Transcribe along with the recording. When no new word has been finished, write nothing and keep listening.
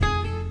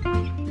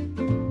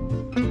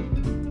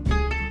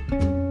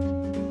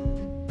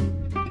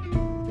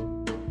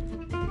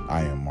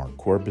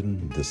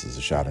Corbin. This is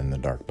a Shot in the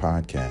Dark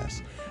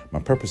podcast. My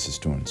purpose is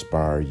to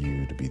inspire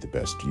you to be the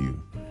best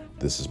you.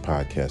 This is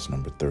podcast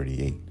number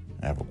 38.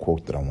 I have a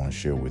quote that I want to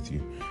share with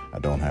you. I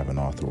don't have an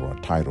author or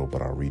a title,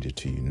 but I'll read it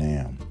to you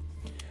now.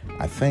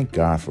 I thank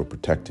God for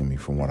protecting me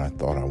from what I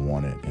thought I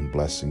wanted and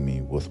blessing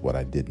me with what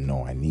I didn't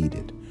know I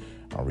needed.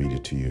 I'll read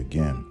it to you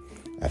again.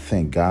 I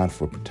thank God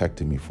for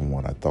protecting me from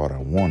what I thought I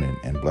wanted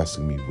and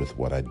blessing me with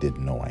what I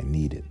didn't know I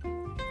needed.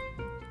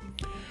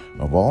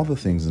 Of all the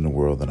things in the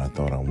world that I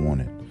thought I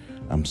wanted,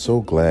 I'm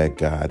so glad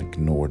God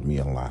ignored me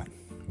a lot.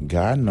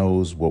 God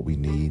knows what we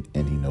need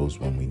and He knows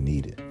when we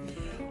need it.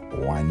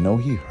 Oh, I know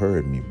He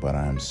heard me, but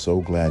I am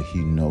so glad He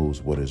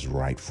knows what is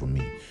right for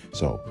me.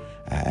 So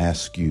I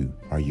ask you,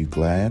 are you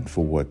glad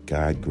for what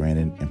God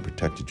granted and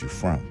protected you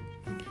from?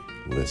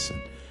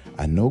 Listen,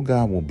 I know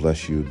God will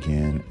bless you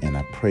again, and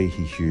I pray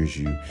He hears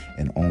you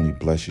and only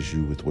blesses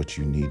you with what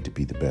you need to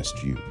be the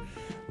best you.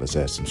 Let's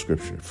add some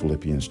scripture.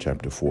 Philippians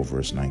chapter 4,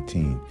 verse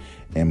 19.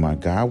 And my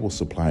God will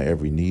supply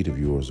every need of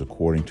yours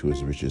according to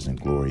His riches and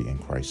glory in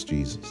Christ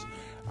Jesus.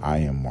 I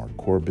am Mark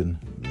Corbin.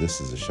 This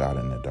is a Shot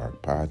in the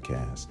Dark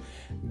podcast.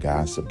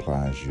 God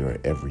supplies your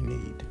every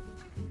need.